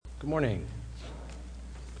Good morning.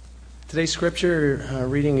 Today's scripture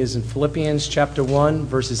reading is in Philippians chapter 1,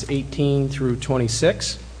 verses 18 through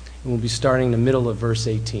 26, and we'll be starting in the middle of verse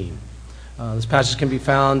 18. This passage can be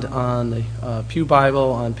found on the Pew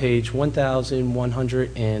Bible on page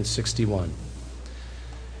 1161.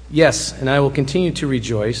 Yes, and I will continue to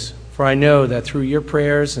rejoice, for I know that through your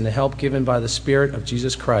prayers and the help given by the Spirit of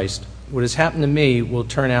Jesus Christ, what has happened to me will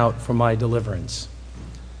turn out for my deliverance.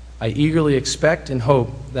 I eagerly expect and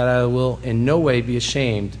hope that I will in no way be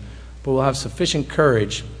ashamed, but will have sufficient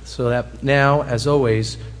courage so that now, as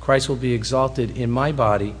always, Christ will be exalted in my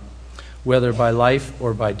body, whether by life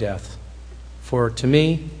or by death. For to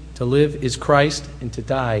me, to live is Christ, and to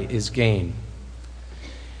die is gain.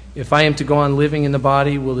 If I am to go on living in the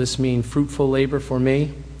body, will this mean fruitful labor for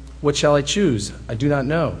me? What shall I choose? I do not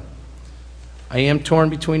know. I am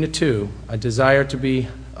torn between the two. I desire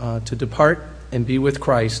to depart and be with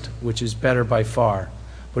Christ, which is better by far.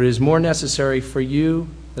 But it is more necessary for you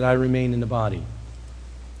that I remain in the body.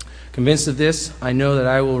 Convinced of this, I know that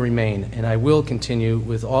I will remain, and I will continue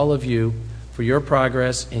with all of you for your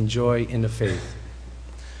progress and joy in the faith,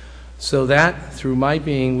 so that through my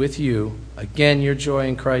being with you, again your joy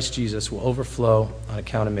in Christ Jesus will overflow on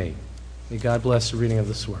account of me. May God bless the reading of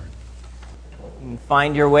this word.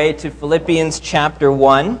 Find your way to Philippians chapter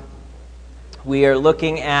 1. We are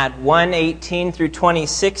looking at 1:18 through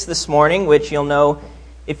 26 this morning, which you'll know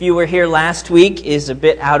if you were here last week is a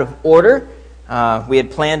bit out of order. We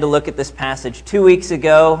had planned to look at this passage 2 weeks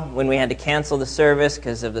ago when we had to cancel the service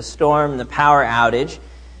because of the storm and the power outage.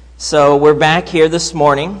 So we're back here this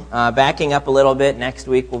morning, backing up a little bit. Next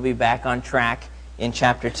week we'll be back on track in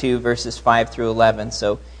chapter 2, verses 5 through 11.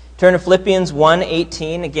 So turn to Philippians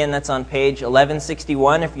 1:18. Again, that's on page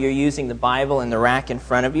 1161 if you're using the Bible in the rack in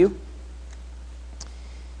front of you.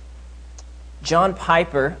 John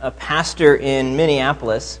Piper, a pastor in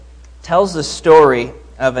Minneapolis, tells the story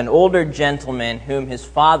of an older gentleman whom his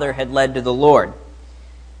father had led to the Lord.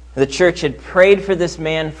 The church had prayed for this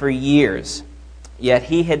man for years, yet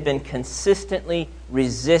he had been consistently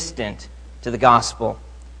resistant to the gospel,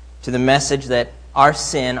 to the message that our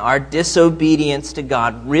sin, our disobedience to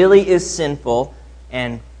God really is sinful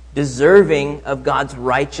and deserving of God's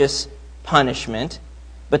righteous punishment,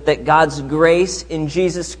 but that God's grace in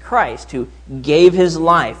Jesus Christ, who gave his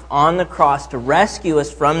life on the cross to rescue us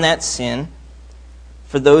from that sin,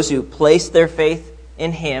 for those who place their faith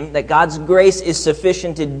in him, that God's grace is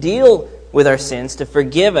sufficient to deal with our sins, to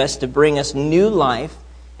forgive us, to bring us new life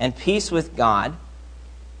and peace with God.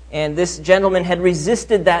 And this gentleman had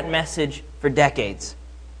resisted that message for decades.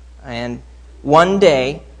 And one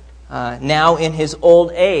day, now in his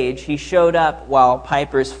old age, he showed up while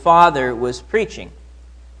Piper's father was preaching.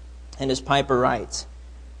 And as Piper writes,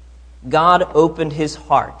 God opened his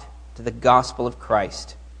heart to the gospel of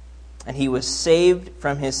Christ, and he was saved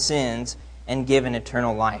from his sins and given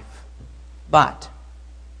eternal life. But,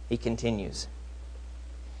 he continues,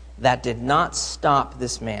 that did not stop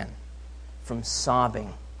this man from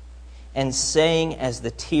sobbing and saying as the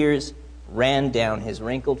tears ran down his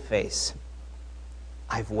wrinkled face,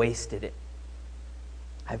 I've wasted it.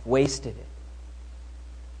 I've wasted it.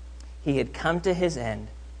 He had come to his end,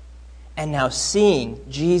 and now seeing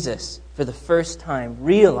Jesus for the first time,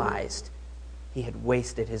 realized he had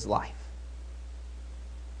wasted his life.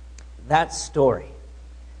 That story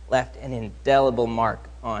left an indelible mark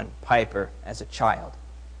on Piper as a child.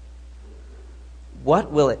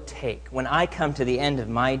 What will it take when I come to the end of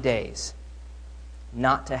my days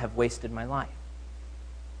not to have wasted my life?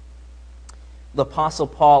 The Apostle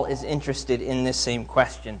Paul is interested in this same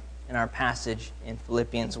question in our passage in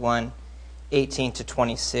Philippians 1:18 to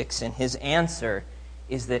 26, and his answer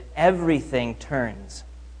is that everything turns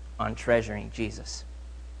on treasuring Jesus.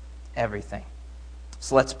 Everything.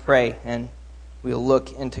 So let's pray, and we'll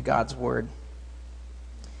look into God's Word.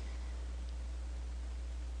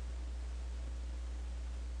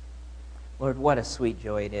 Lord, what a sweet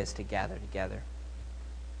joy it is to gather together,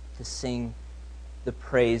 to sing the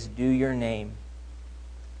praise due your name,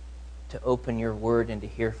 to open your Word and to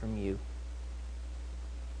hear from you,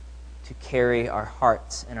 to carry our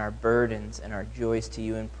hearts and our burdens and our joys to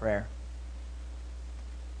you in prayer.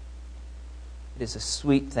 It is a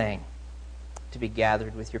sweet thing to be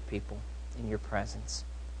gathered with your people in your presence.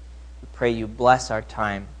 We pray you bless our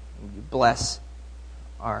time, and you bless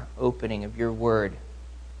our opening of your word.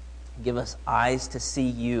 Give us eyes to see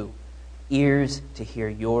you, ears to hear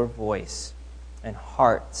your voice, and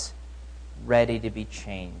hearts ready to be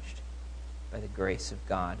changed by the grace of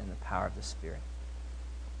God and the power of the Spirit.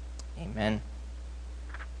 Amen.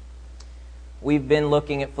 We've been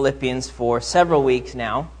looking at Philippians for several weeks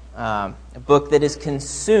now, a book that is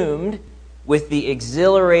consumed with the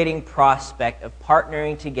exhilarating prospect of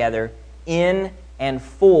partnering together in and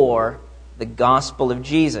for the gospel of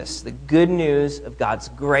Jesus, the good news of God's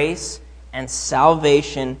grace and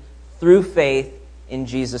salvation through faith in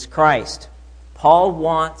Jesus Christ. Paul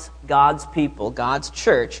wants God's people, God's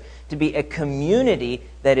church, to be a community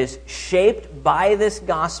that is shaped by this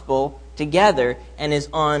gospel together and is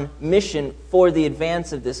on mission for the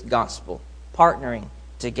advance of this gospel, partnering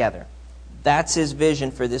together. That's his vision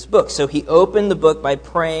for this book. So he opened the book by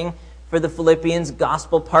praying for the Philippians'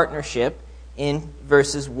 gospel partnership in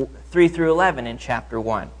verses 3 through 11 in chapter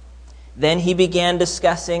 1. Then he began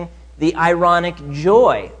discussing the ironic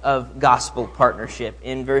joy of gospel partnership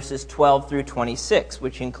in verses 12 through 26,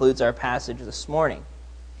 which includes our passage this morning.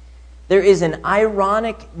 There is an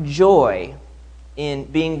ironic joy in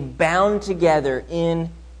being bound together in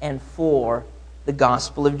and for the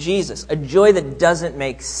gospel of Jesus, a joy that doesn't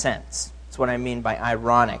make sense. That's what I mean by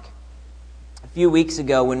ironic. A few weeks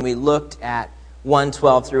ago when we looked at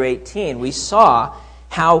 1:12 through 18, we saw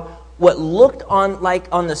how what looked like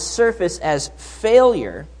on the surface as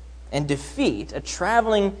failure and defeat, a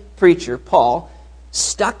traveling preacher, Paul,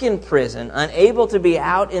 stuck in prison, unable to be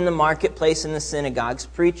out in the marketplace in the synagogues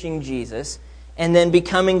preaching Jesus, and then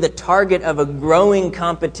becoming the target of a growing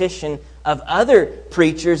competition of other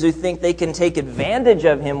preachers who think they can take advantage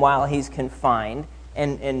of him while he's confined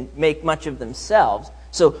and make much of themselves.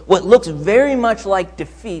 So what looks very much like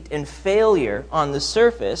defeat and failure on the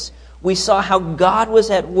surface, we saw how God was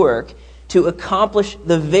at work to accomplish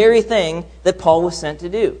the very thing that Paul was sent to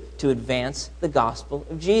do, to advance the gospel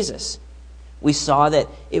of Jesus. We saw that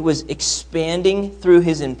it was expanding through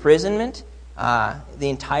his imprisonment. The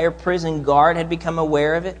entire prison guard had become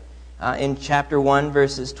aware of it in chapter 1,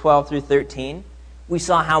 verses 12 through 13. We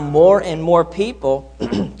saw how more and more people,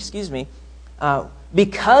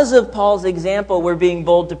 because of Paul's example, were being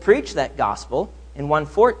bold to preach that gospel in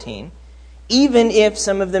 1:14, even if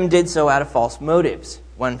some of them did so out of false motives,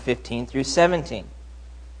 1:15 through 17.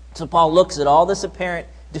 So Paul looks at all this apparent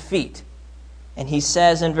defeat, and he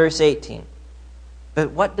says in verse 18,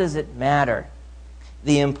 "But what does it matter?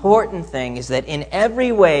 The important thing is that in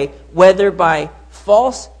every way, whether by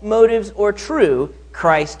false motives or true,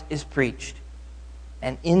 Christ is preached.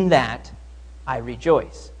 And in that I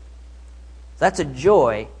rejoice." So that's a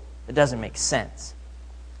joy that doesn't make sense.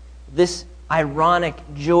 This ironic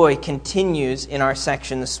joy continues in our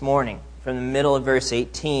section this morning, from the middle of verse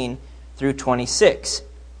 18 through 26.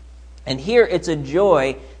 And here it's a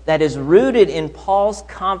joy that is rooted in Paul's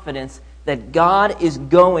confidence that God is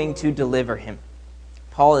going to deliver him.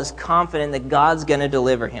 Paul is confident that God's going to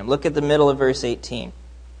deliver him. Look at the middle of verse 18.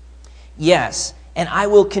 "Yes, and I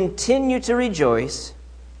will continue to rejoice,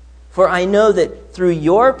 for I know that through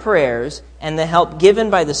your prayers and the help given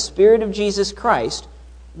by the Spirit of Jesus Christ,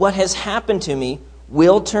 what has happened to me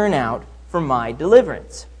will turn out for my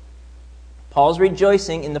deliverance." Paul's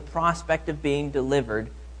rejoicing in the prospect of being delivered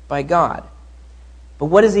by God. But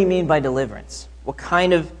what does he mean by deliverance? What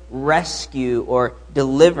kind of rescue or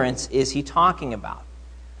deliverance is he talking about?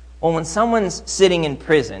 Well, when someone's sitting in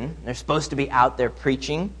prison, they're supposed to be out there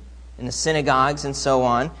preaching in the synagogues and so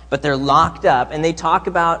on, but they're locked up, and they talk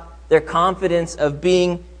about their confidence of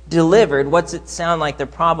being delivered. What's it sound like they're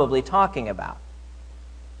probably talking about?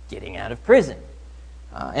 Getting out of prison.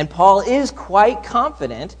 And Paul is quite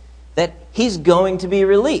confident that he's going to be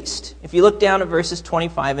released. If you look down at verses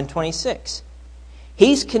 25 and 26,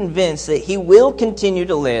 he's convinced that he will continue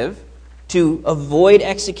to live, to avoid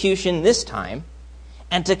execution this time,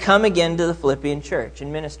 and to come again to the Philippian church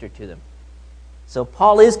and minister to them. So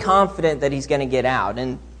Paul is confident that he's going to get out,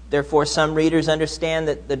 and therefore some readers understand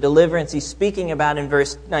that the deliverance he's speaking about in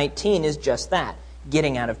verse 19 is just that,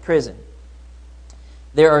 getting out of prison.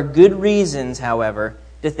 There are good reasons, however,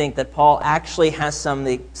 to think that Paul actually has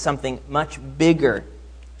something much bigger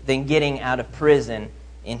than getting out of prison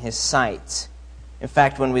in his sights. In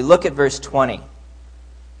fact, when we look at verse 20,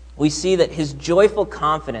 we see that his joyful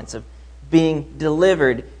confidence of being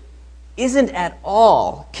delivered isn't at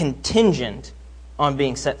all contingent on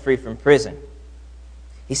being set free from prison.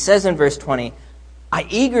 He says in verse 20, "I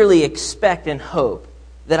eagerly expect and hope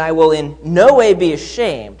that I will in no way be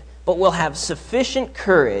ashamed, but will have sufficient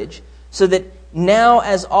courage, so that now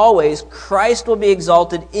as always Christ will be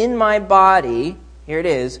exalted in my body," here it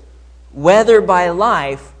is, "whether by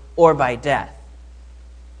life or by death."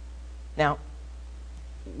 Now,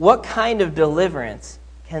 what kind of deliverance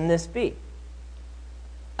can this be?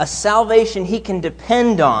 A salvation he can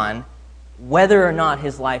depend on whether or not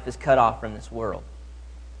his life is cut off from this world.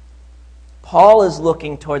 Paul is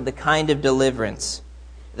looking toward the kind of deliverance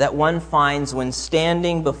that one finds when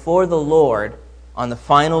standing before the Lord on the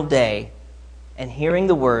final day and hearing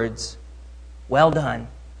the words, "Well done,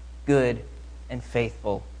 good and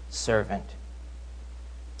faithful servant."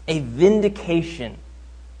 A vindication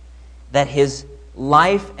that his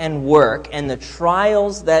life and work and the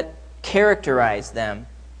trials that characterized them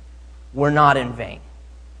were not in vain.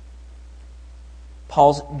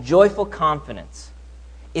 Paul's joyful confidence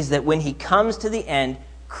is that when he comes to the end,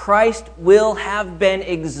 Christ will have been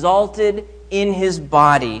exalted in his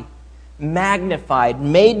body, magnified,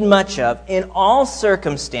 made much of in all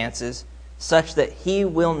circumstances, such that he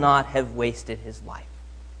will not have wasted his life.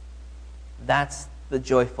 That's the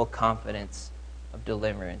joyful confidence of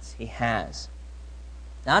deliverance he has.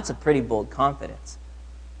 Now, that's a pretty bold confidence.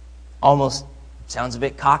 Almost sounds a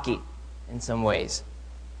bit cocky in some ways.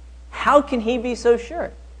 How can he be so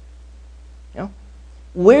sure?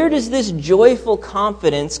 Where does this joyful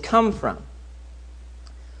confidence come from?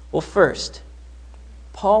 Well, first,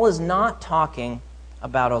 Paul is not talking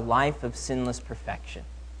about a life of sinless perfection.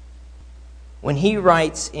 When he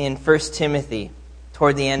writes in 1 Timothy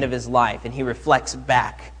toward the end of his life, and he reflects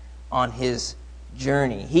back on his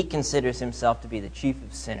journey, he considers himself to be the chief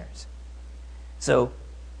of sinners. So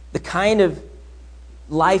the kind of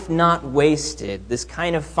life not wasted, this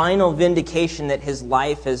kind of final vindication that his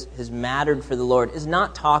life has mattered for the Lord, is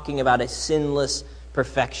not talking about a sinless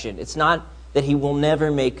perfection. It's not that he will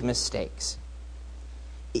never make mistakes.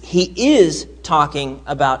 He is talking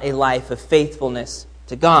about a life of faithfulness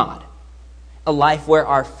to God, a life where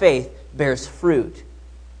our faith bears fruit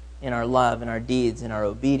in our love and our deeds and our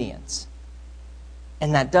obedience.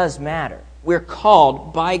 And that does matter. We're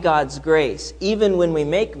called by God's grace, even when we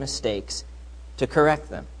make mistakes, to correct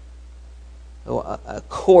them. So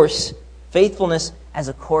faithfulness as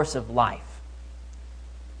a course of life.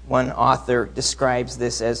 One author describes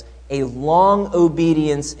this as a long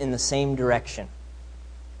obedience in the same direction.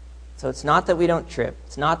 So it's not that we don't trip,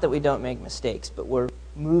 it's not that we don't make mistakes, but we're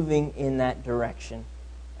moving in that direction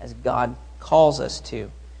as God calls us to.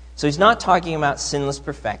 So he's not talking about sinless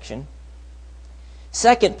perfection.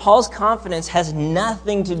 Second, Paul's confidence has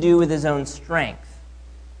nothing to do with his own strength.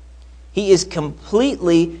 He is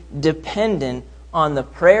completely dependent on the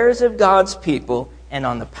prayers of God's people and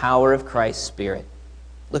on the power of Christ's Spirit.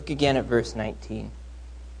 Look again at verse 19.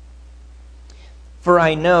 "For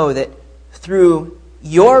I know that through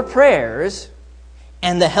your prayers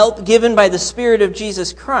and the help given by the Spirit of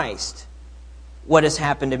Jesus Christ, what has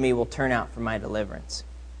happened to me will turn out for my deliverance,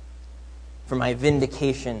 for my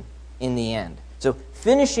vindication in the end." So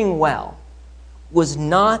finishing well was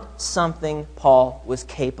not something Paul was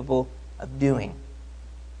capable of doing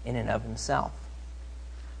in and of himself.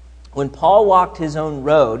 When Paul walked his own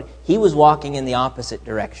road, he was walking in the opposite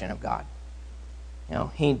direction of God.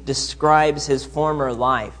 He describes his former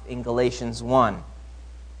life in Galatians 1,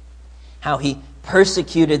 how he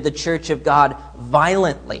persecuted the church of God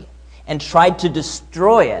violently and tried to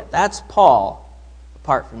destroy it. That's Paul,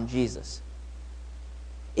 apart from Jesus.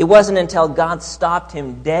 It wasn't until God stopped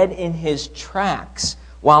him dead in his tracks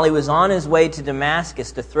while he was on his way to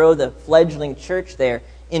Damascus to throw the fledgling church there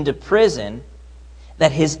into prison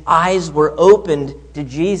that his eyes were opened to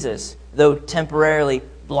Jesus, though temporarily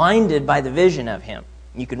blinded by the vision of him.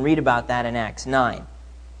 You can read about that in Acts 9.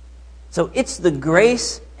 So it's the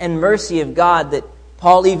grace and mercy of God that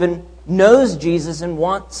Paul even knows Jesus and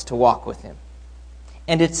wants to walk with him.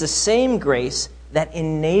 And it's the same grace that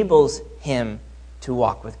enables him to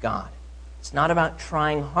walk with God. It's not about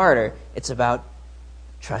trying harder. It's about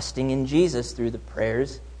trusting in Jesus through the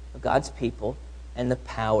prayers of God's people and the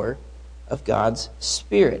power of God's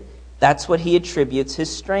Spirit. That's what he attributes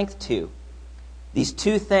his strength to. These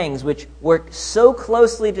two things which work so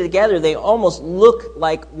closely together, they almost look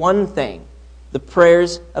like one thing. The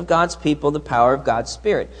prayers of God's people, the power of God's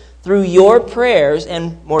Spirit. Through your prayers,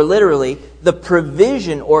 and more literally, the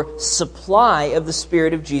provision or supply of the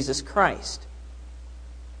Spirit of Jesus Christ.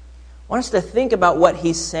 I want us to think about what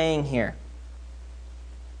he's saying here.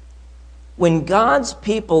 When God's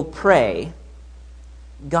people pray,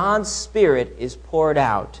 God's Spirit is poured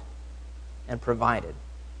out and provided.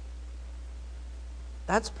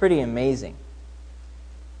 That's pretty amazing.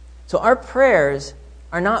 So our prayers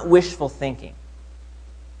are not wishful thinking.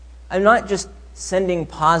 I'm not just sending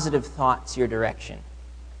positive thoughts your direction.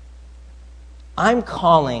 I'm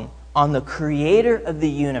calling on the Creator of the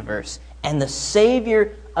universe and the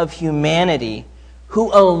Savior of humanity,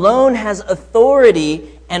 who alone has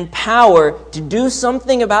authority and power to do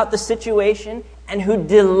something about the situation and who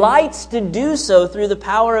delights to do so through the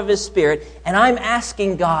power of His Spirit, and I'm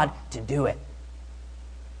asking God to do it.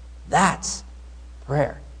 That's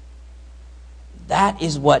prayer. That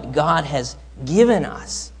is what God has given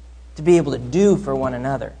us to be able to do for one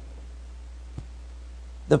another.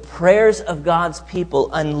 The prayers of God's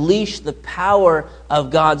people unleash the power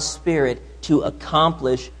of God's Spirit to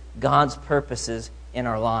accomplish God's purposes in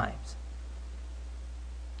our lives.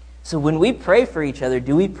 So when we pray for each other,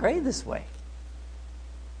 do we pray this way?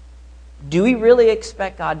 Do we really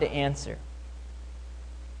expect God to answer?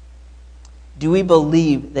 Do we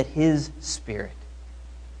believe that His Spirit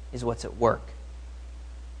is what's at work?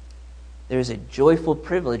 There is a joyful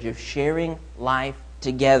privilege of sharing life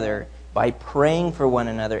together by praying for one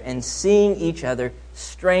another and seeing each other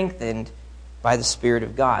strengthened by the Spirit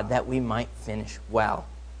of God, that we might finish well.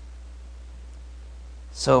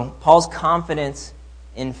 So Paul's confidence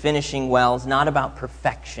in finishing well is not about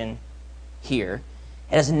perfection here.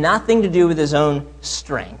 It has nothing to do with his own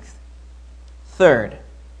strength. Third,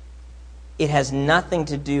 it has nothing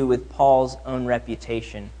to do with Paul's own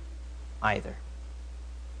reputation either.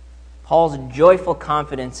 Paul's joyful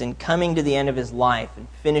confidence in coming to the end of his life and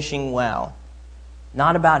finishing well,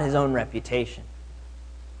 not about his own reputation.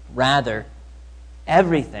 Rather,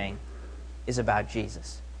 everything is about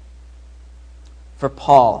Jesus. For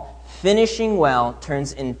Paul, finishing well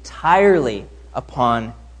turns entirely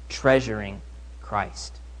upon treasuring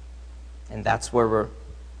Christ. And that's where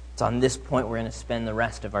it's on this point we're going to spend the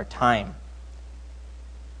rest of our time.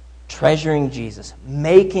 Treasuring Jesus,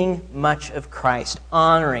 making much of Christ,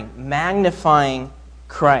 honoring, magnifying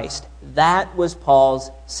Christ. That was Paul's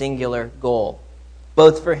singular goal,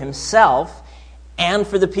 both for himself and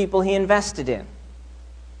for the people he invested in.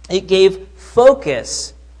 It gave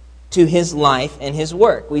focus to his life and his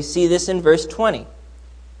work. We see this in verse 20.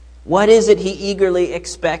 What is it he eagerly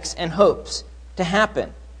expects and hopes to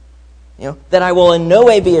happen? That I will in no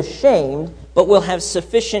way be ashamed, but will have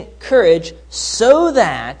sufficient courage so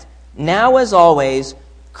that now as always,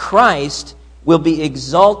 Christ will be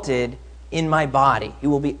exalted in my body. He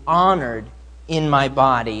will be honored in my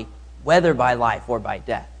body, whether by life or by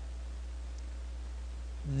death.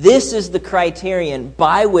 This is the criterion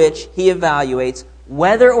by which he evaluates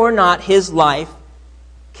whether or not his life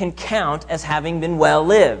can count as having been well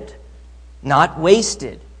lived, not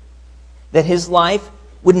wasted. That his life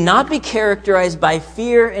would not be characterized by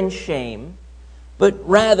fear and shame, but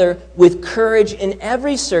rather with courage in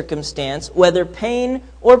every circumstance, whether pain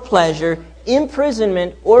or pleasure,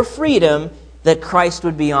 imprisonment or freedom, that Christ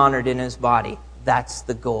would be honored in his body. That's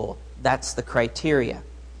the goal. That's the criteria.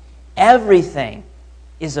 Everything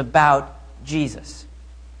is about Jesus,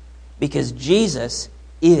 because Jesus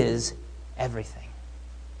is everything.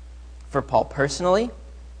 For Paul personally,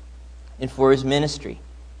 and for his ministry.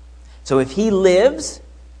 So if he lives,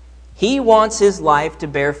 he wants his life to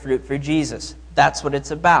bear fruit for Jesus. That's what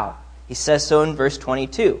it's about. He says so in verse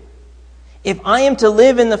 22. If I am to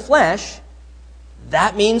live in the flesh,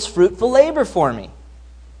 that means fruitful labor for me.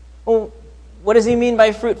 Well, what does he mean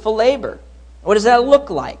by fruitful labor? What does that look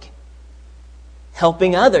like?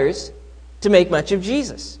 Helping others to make much of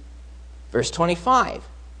Jesus. Verse 25.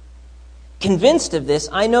 Convinced of this,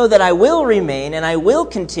 I know that I will remain and I will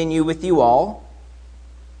continue with you all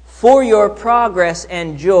for your progress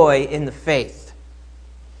and joy in the faith,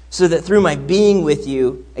 so that through my being with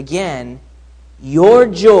you, again, your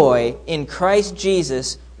joy in Christ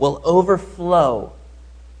Jesus will overflow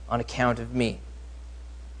on account of me.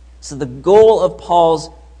 So the goal of Paul's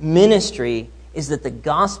ministry is that the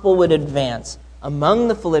gospel would advance among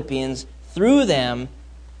the Philippians through them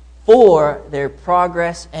for their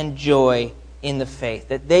progress and joy in the faith.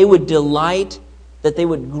 That they would delight, that they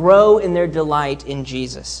would grow in their delight in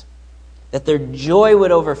Jesus. That their joy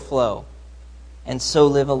would overflow and so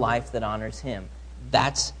live a life that honors him.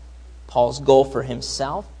 That's Paul's goal for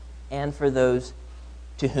himself and for those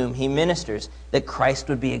to whom he ministers. That Christ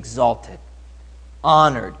would be exalted,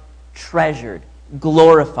 honored, treasured,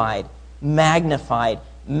 glorified, magnified,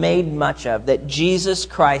 made much of. That Jesus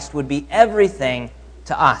Christ would be everything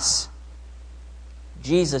to us.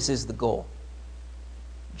 Jesus is the goal.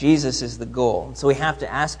 Jesus is the goal. So we have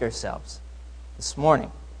to ask ourselves this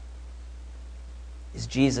morning, is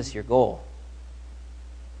Jesus your goal?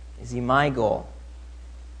 Is he my goal?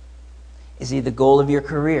 Is he the goal of your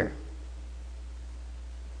career?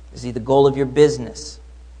 Is he the goal of your business?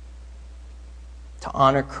 To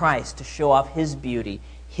honor Christ, to show off his beauty,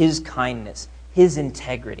 his kindness, his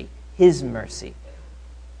integrity, his mercy?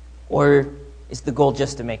 Or is the goal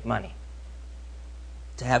just to make money?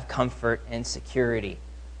 To have comfort and security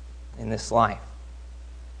in this life?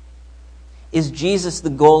 Is Jesus the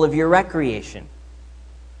goal of your recreation?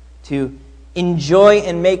 To enjoy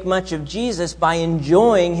and make much of Jesus by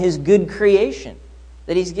enjoying his good creation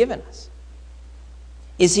that he's given us?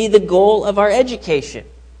 Is he the goal of our education?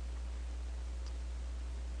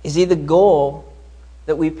 Is he the goal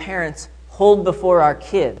that we parents hold before our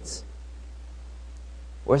kids?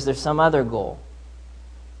 Or is there some other goal?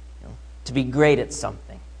 To be great at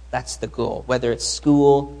something. That's the goal. Whether it's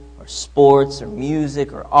school or sports or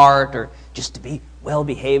music or art or just to be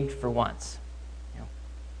well-behaved for once.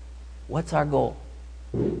 What's our goal?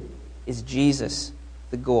 Is Jesus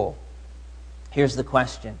the goal? Here's the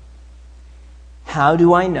question. How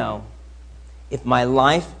do I know if my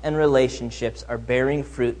life and relationships are bearing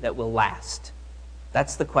fruit that will last?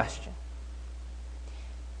 That's the question.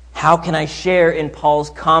 How can I share in Paul's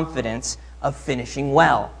confidence of finishing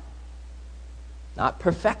well? Not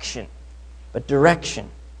perfection, but direction.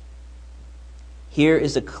 Here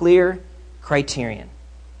is a clear criterion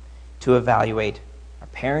to evaluate our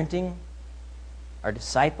parenting, our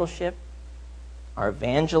discipleship, our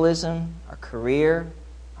evangelism, our career,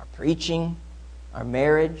 our preaching, our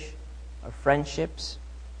marriage, our friendships.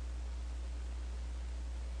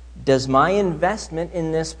 Does my investment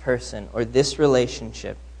in this person or this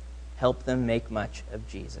relationship help them make much of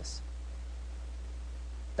Jesus?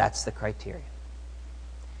 That's the criteria.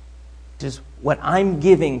 Does what I'm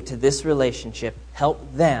giving to this relationship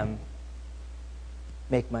help them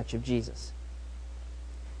make much of Jesus?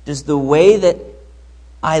 Does the way that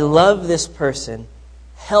I love this person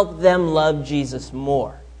help them love Jesus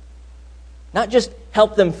more? Not just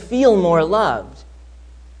help them feel more loved.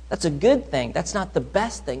 That's a good thing. That's not the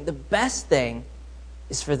best thing. The best thing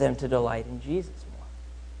is for them to delight in Jesus more.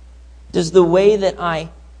 Does the way that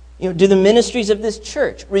do the ministries of this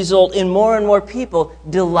church result in more and more people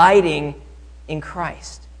delighting in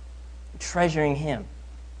Christ, treasuring Him?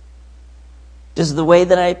 Does the way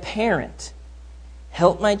that I parent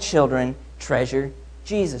help my children treasure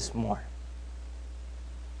Jesus more?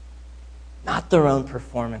 Not their own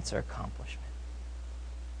performance or accomplishment.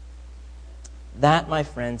 That, my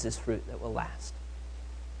friends, is fruit that will last.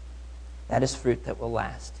 That is fruit that will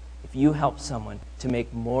last. If you help someone to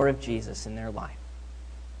make more of Jesus in their life,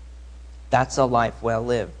 that's a life well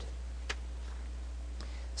lived.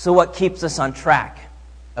 So what keeps us on track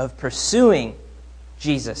of pursuing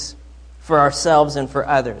Jesus for ourselves and for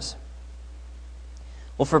others?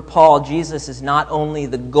 Well, for Paul, Jesus is not only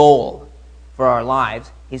the goal for our lives,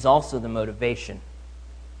 He's also the motivation.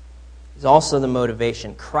 He's also the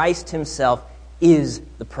motivation. Christ Himself is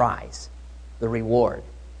the prize, the reward.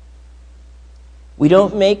 We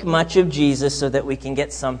don't make much of Jesus so that we can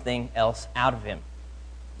get something else out of Him.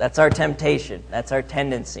 That's our temptation. That's our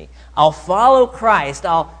tendency. I'll follow Christ.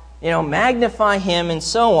 I'll, magnify Him and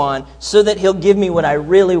so on so that He'll give me what I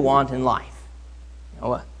really want in life.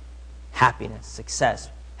 Happiness, success,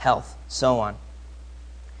 health, so on.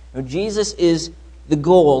 Jesus is the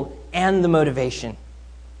goal and the motivation.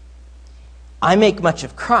 I make much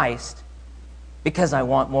of Christ because I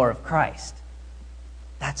want more of Christ.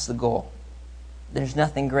 That's the goal. There's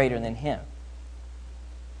nothing greater than Him.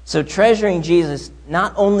 So treasuring Jesus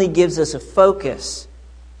not only gives us a focus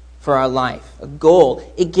for our life, a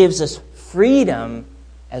goal, it gives us freedom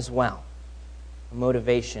as well, a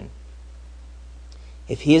motivation.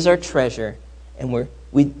 If He is our treasure and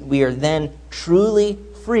we are then truly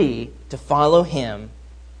free to follow Him,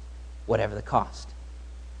 whatever the cost.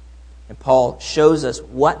 And Paul shows us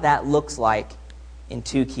what that looks like in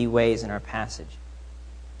two key ways in our passage.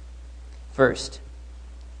 First,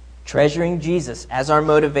 treasuring Jesus as our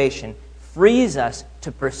motivation frees us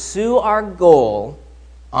to pursue our goal,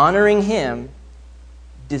 honoring Him,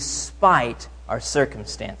 despite our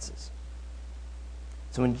circumstances.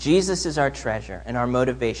 So when Jesus is our treasure and our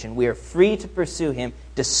motivation, we are free to pursue Him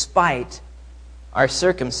despite our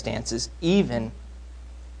circumstances, even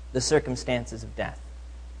the circumstances of death.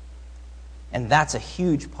 And that's a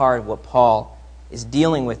huge part of what Paul is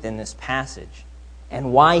dealing with in this passage,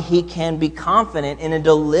 and why he can be confident in a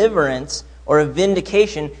deliverance or a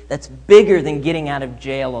vindication that's bigger than getting out of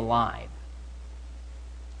jail alive.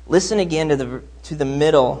 Listen again to the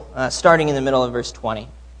middle, starting in the middle of verse 20.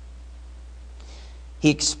 He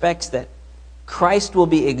expects that Christ will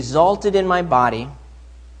be exalted in my body,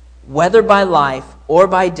 whether by life or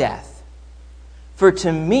by death. For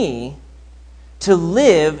to me, to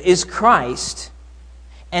live is Christ,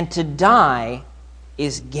 and to die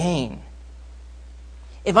is gain.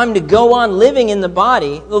 If I'm to go on living in the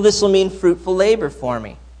body, well, this will mean fruitful labor for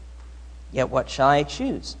me. Yet what shall I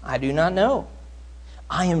choose? I do not know.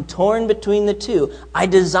 I am torn between the two. I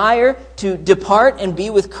desire to depart and be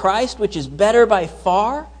with Christ, which is better by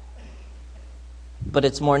far. But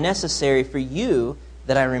it's more necessary for you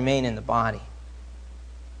that I remain in the body.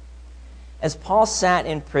 As Paul sat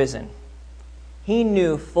in prison, he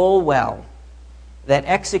knew full well that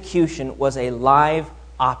execution was a live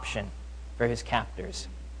option for his captors.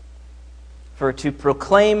 For to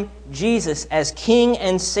proclaim Jesus as King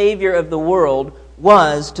and Savior of the world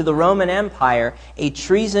was, to the Roman Empire, a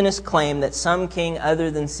treasonous claim that some king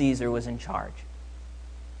other than Caesar was in charge.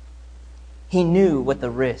 He knew what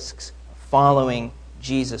the risks of following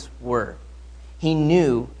Jesus were. He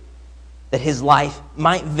knew that his life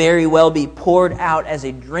might very well be poured out as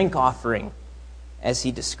a drink offering, as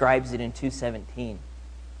he describes it in 2:17.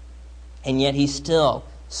 And yet he still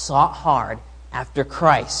sought hard after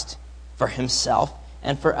Christ for himself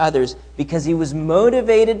and for others because he was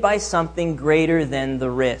motivated by something greater than the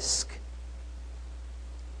risk.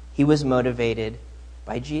 He was motivated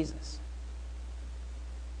by Jesus.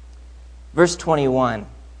 Verse 21,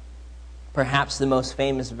 perhaps the most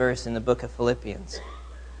famous verse in the book of Philippians,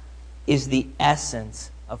 is the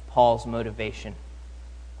essence of Paul's motivation.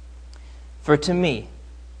 For to me,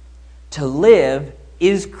 to live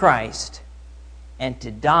is Christ, and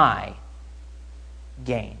to die,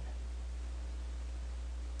 gain.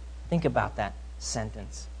 Think about that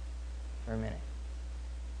sentence for a minute.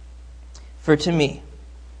 For to me,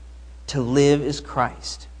 to live is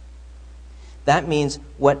Christ. That means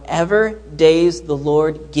whatever days the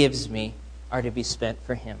Lord gives me are to be spent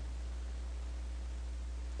for Him.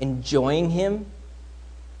 Enjoying Him,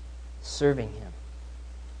 serving Him.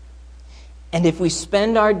 And if we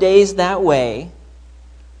spend our days that way,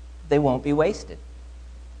 they won't be wasted.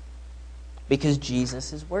 Because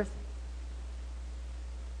Jesus is worth it.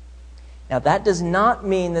 Now, that does not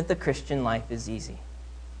mean that the Christian life is easy.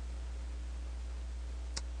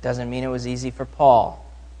 Doesn't mean it was easy for Paul.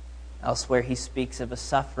 Elsewhere, he speaks of a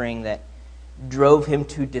suffering that drove him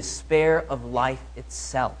to despair of life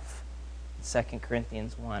itself. 2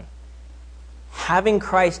 Corinthians 1. Having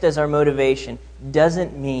Christ as our motivation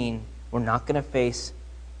doesn't mean we're not going to face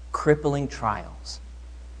crippling trials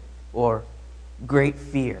or great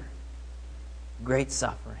fear, great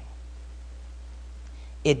suffering.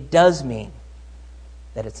 It does mean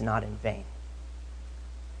that it's not in vain.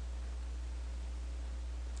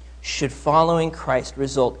 Should following Christ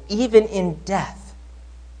result even in death,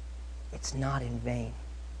 it's not in vain.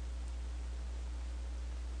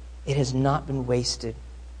 It has not been wasted.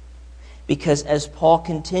 Because as Paul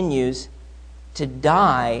continues, to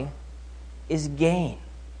die is gain.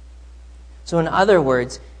 So in other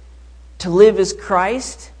words, to live is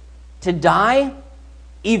Christ, to die,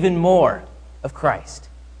 even more of Christ.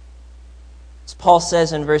 As Paul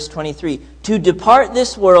says in verse 23, to depart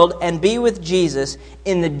this world and be with Jesus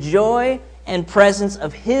in the joy and presence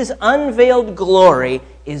of His unveiled glory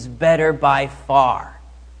is better by far.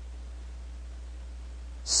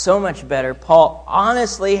 So much better. Paul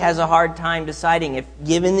honestly has a hard time deciding if,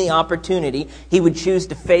 given the opportunity, he would choose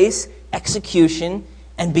to face execution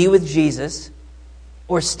and be with Jesus,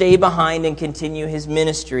 or stay behind and continue his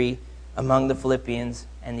ministry among the Philippians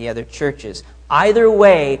and the other churches. Either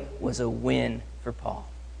way was a win for Paul.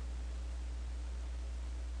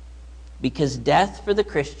 Because death for the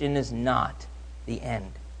Christian is not the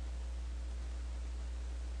end.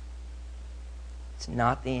 It's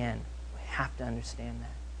not the end. We have to understand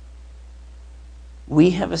that.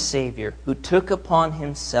 We have a Savior who took upon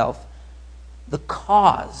Himself the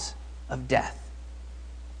cause of death,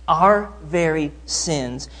 our very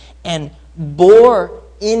sins, and bore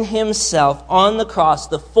in Himself on the cross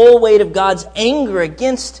the full weight of God's anger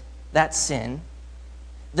against that sin,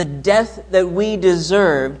 the death that we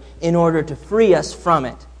deserved, in order to free us from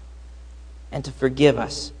it and to forgive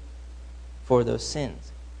us for those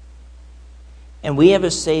sins. And we have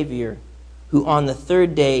a Savior who on the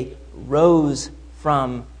third day rose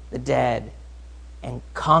from the dead and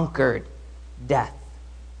conquered death.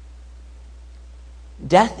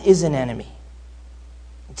 Death is an enemy.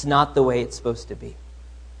 It's not the way it's supposed to be.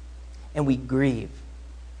 And we grieve.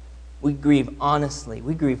 We grieve honestly.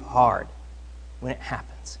 We grieve hard when it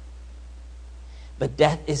happens. But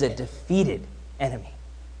death is a defeated enemy.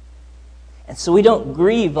 And so we don't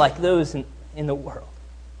grieve like those in the world.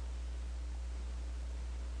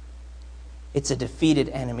 It's a defeated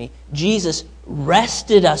enemy. Jesus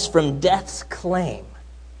wrested us from death's claim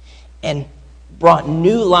and brought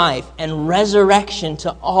new life and resurrection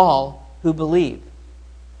to all who believe.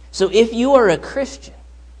 So if you are a Christian,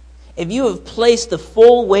 if you have placed the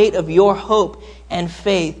full weight of your hope and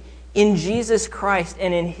faith in Jesus Christ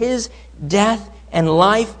and in His death and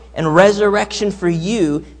life and resurrection for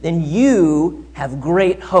you, then you have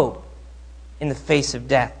great hope in the face of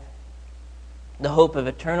death. The hope of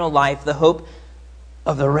eternal life, the hope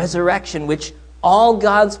of the resurrection, which all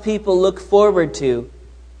God's people look forward to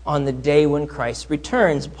on the day when Christ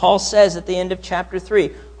returns. Paul says at the end of chapter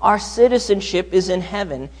 3, our citizenship is in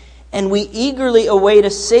heaven, and we eagerly await a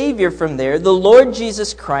Savior from there, the Lord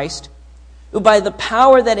Jesus Christ, who by the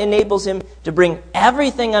power that enables him to bring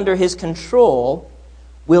everything under his control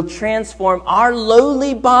will transform our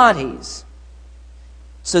lowly bodies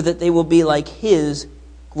so that they will be like his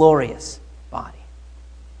glorious body,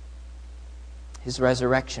 his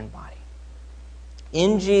resurrection body.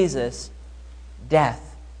 In Jesus,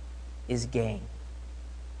 death is gain.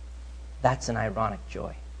 That's an ironic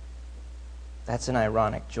joy. That's an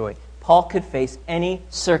ironic joy. Paul could face any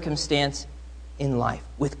circumstance in life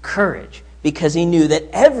with courage because he knew that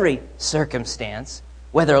every circumstance,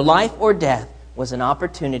 whether life or death, was an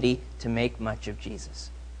opportunity to make much of Jesus.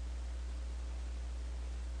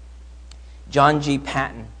 John G.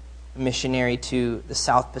 Patton, a missionary to the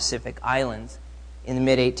South Pacific Islands in the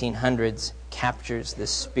mid-1800s, captures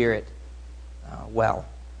this spirit well.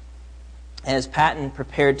 As Patton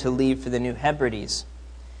prepared to leave for the New Hebrides,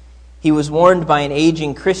 he was warned by an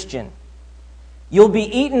aging Christian, "You'll be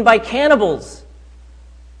eaten by cannibals."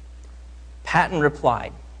 Patton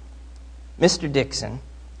replied, "Mr. Dixon,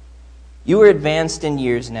 you are advanced in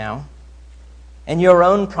years now, and your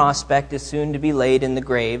own prospect is soon to be laid in the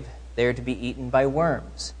grave, there to be eaten by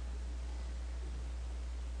worms.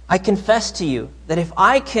 I confess to you that if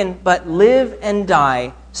I can but live and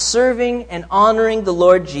die serving and honoring the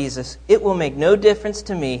Lord Jesus, it will make no difference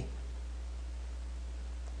to me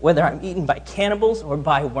whether I'm eaten by cannibals or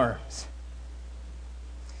by worms.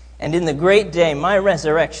 And in the great day, my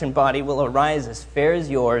resurrection body will arise as fair as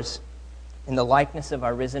yours in the likeness of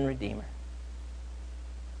our risen Redeemer."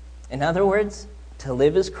 In other words, to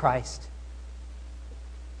live is Christ,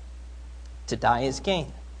 to die is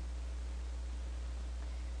gain.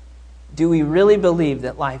 Do we really believe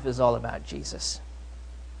that life is all about Jesus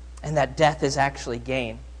and that death is actually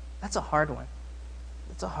gain? That's a hard one.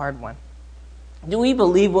 That's a hard one. Do we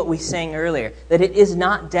believe what we sang earlier, that it is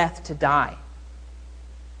not death to die?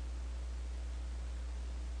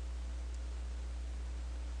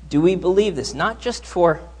 Do we believe this? Not just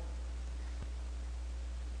for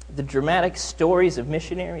the dramatic stories of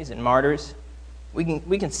missionaries and martyrs. We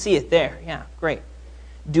can see it there. Yeah, great.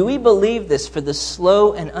 Do we believe this for the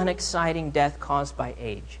slow and unexciting death caused by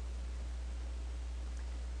age?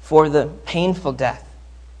 For the painful death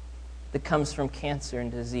that comes from cancer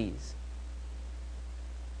and disease?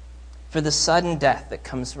 For the sudden death that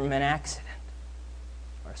comes from an accident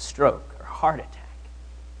or a stroke or a heart attack?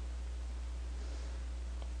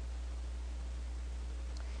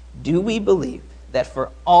 Do we believe that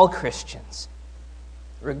for all Christians,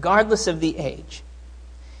 regardless of the age,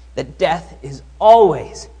 that death is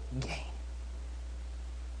always gain?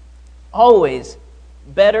 Always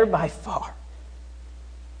better by far.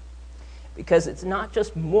 Because it's not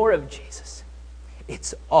just more of Jesus,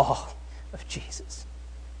 it's all of Jesus.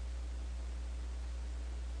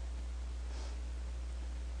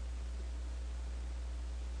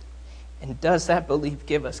 And does that belief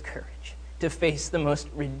give us courage to face the most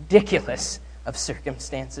ridiculous of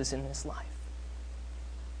circumstances in this life?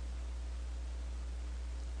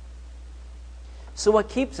 So what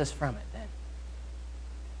keeps us from it then?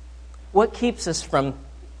 What keeps us from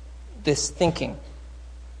this thinking?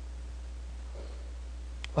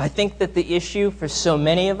 Well, I think that the issue for so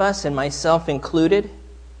many of us, and myself included,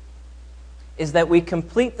 is that we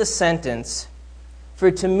complete the sentence,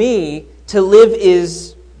 "For to me, to live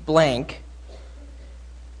is blank,"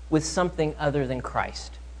 with something other than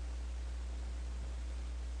Christ.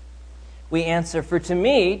 We answer, "For to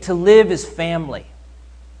me, to live is family.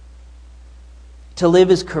 To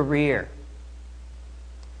live is career.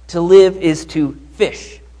 To live is to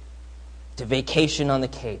fish, to vacation on the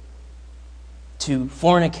Cape, to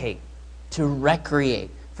fornicate, to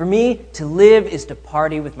recreate. For me, to live is to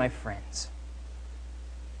party with my friends.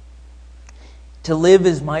 To live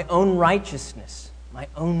is my own righteousness, my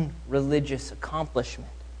own religious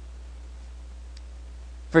accomplishment.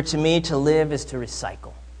 For to me, to live is to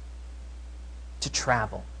recycle, to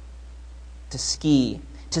travel, to ski,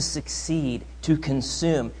 to succeed, to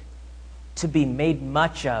consume, to be made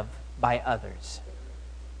much of by others."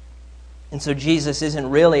 And so Jesus isn't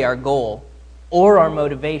really our goal or our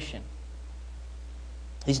motivation.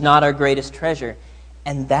 He's not our greatest treasure.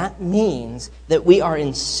 And that means that we are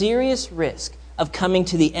in serious risk of coming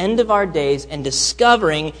to the end of our days and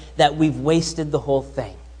discovering that we've wasted the whole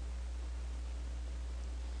thing.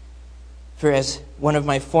 For as one of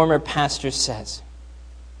my former pastors says,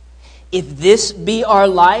 if this be our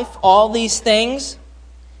life, all these things,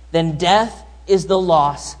 then death is the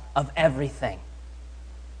loss of everything.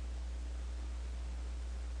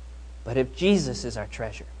 But if Jesus is our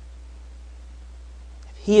treasure,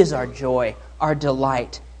 if He is our joy, our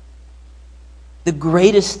delight, The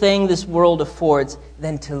greatest thing this world affords,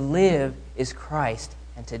 then to live is Christ,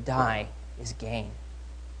 and to die is gain.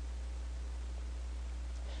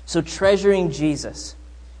 So treasuring Jesus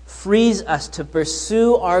frees us to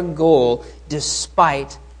pursue our goal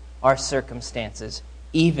despite our circumstances,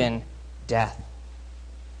 even death.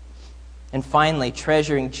 And finally,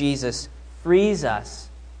 treasuring Jesus frees us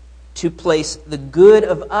to place the good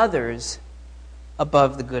of others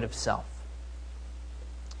above the good of self.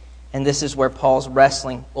 And this is where Paul's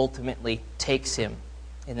wrestling ultimately takes him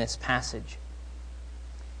in this passage.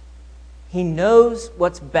 He knows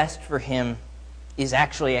what's best for him is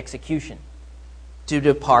actually execution. To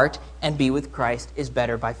depart and be with Christ is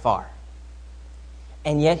better by far.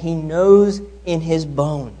 And yet he knows in his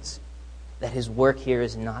bones that his work here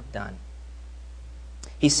is not done.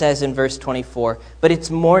 He says in verse 24, "But it's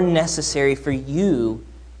more necessary for you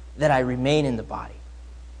that I remain in the body.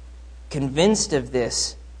 Convinced of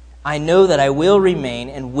this, I know that I will remain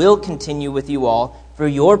and will continue with you all for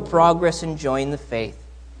your progress and joy in the faith,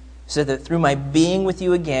 so that through my being with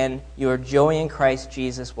you again, your joy in Christ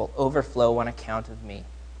Jesus will overflow on account of me."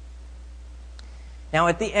 Now,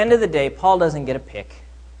 at the end of the day, Paul doesn't get a pick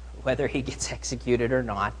whether he gets executed or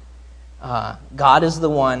not. God is the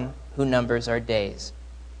one who numbers our days.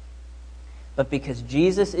 But because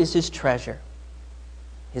Jesus is his treasure,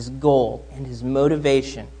 his goal, and his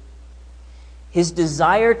motivation, his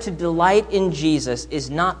desire to delight in Jesus is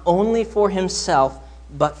not only for himself,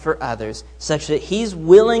 but for others, such that he's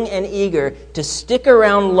willing and eager to stick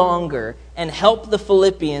around longer and help the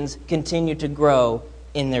Philippians continue to grow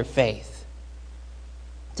in their faith,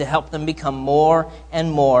 to help them become more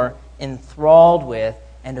and more enthralled with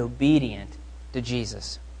and obedient to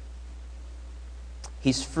Jesus.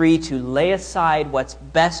 He's free to lay aside what's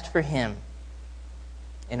best for him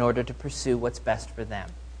in order to pursue what's best for them.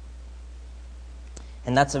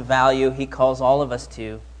 And that's a value he calls all of us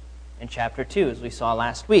to in chapter 2, as we saw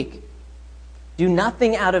last week. Do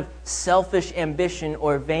nothing out of selfish ambition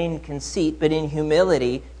or vain conceit, but in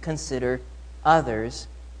humility consider others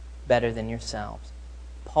better than yourselves.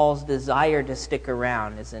 Paul's desire to stick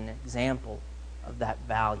around is an example of that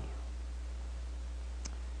value.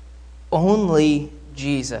 Only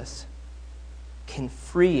Jesus can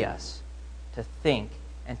free us to think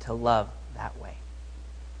and to love that way.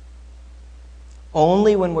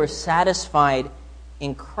 Only when we're satisfied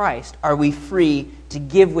in Christ are we free to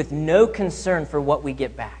give with no concern for what we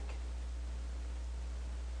get back.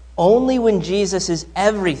 Only when Jesus is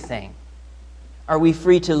everything are we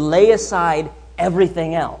free to lay aside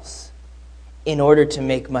everything else in order to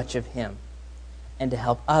make much of him and to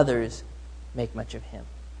help others make much of him.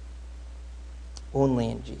 Only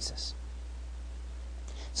in Jesus.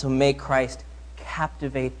 So may Christ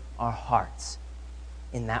captivate our hearts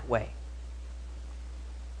in that way,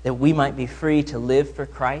 that we might be free to live for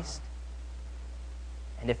Christ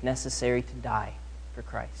and, if necessary, to die for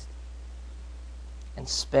Christ, and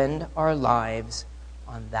spend our lives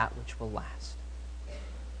on that which will last.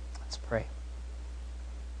 Let's pray.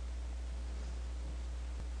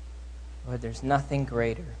 Lord, there's nothing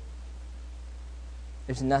greater.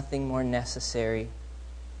 There's nothing more necessary,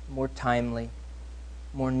 more timely,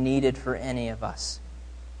 more needed for any of us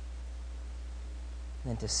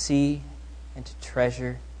than to see and to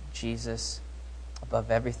treasure Jesus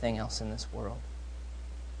above everything else in this world.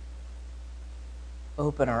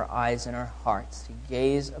 Open our eyes and our hearts to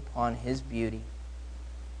gaze upon his beauty.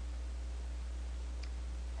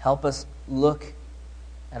 Help us look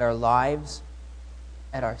at our lives,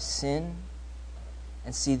 at our sin,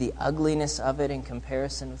 and see the ugliness of it in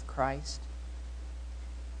comparison with Christ.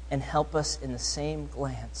 And help us in the same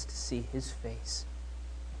glance to see his face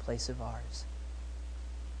in place of ours.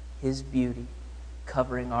 His beauty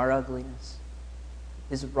covering our ugliness.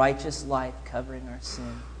 His righteous life covering our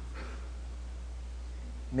sin.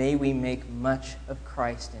 May we make much of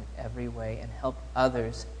Christ in every way and help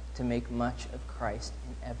others to make much of Christ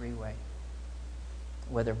in every way,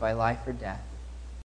 whether by life or death.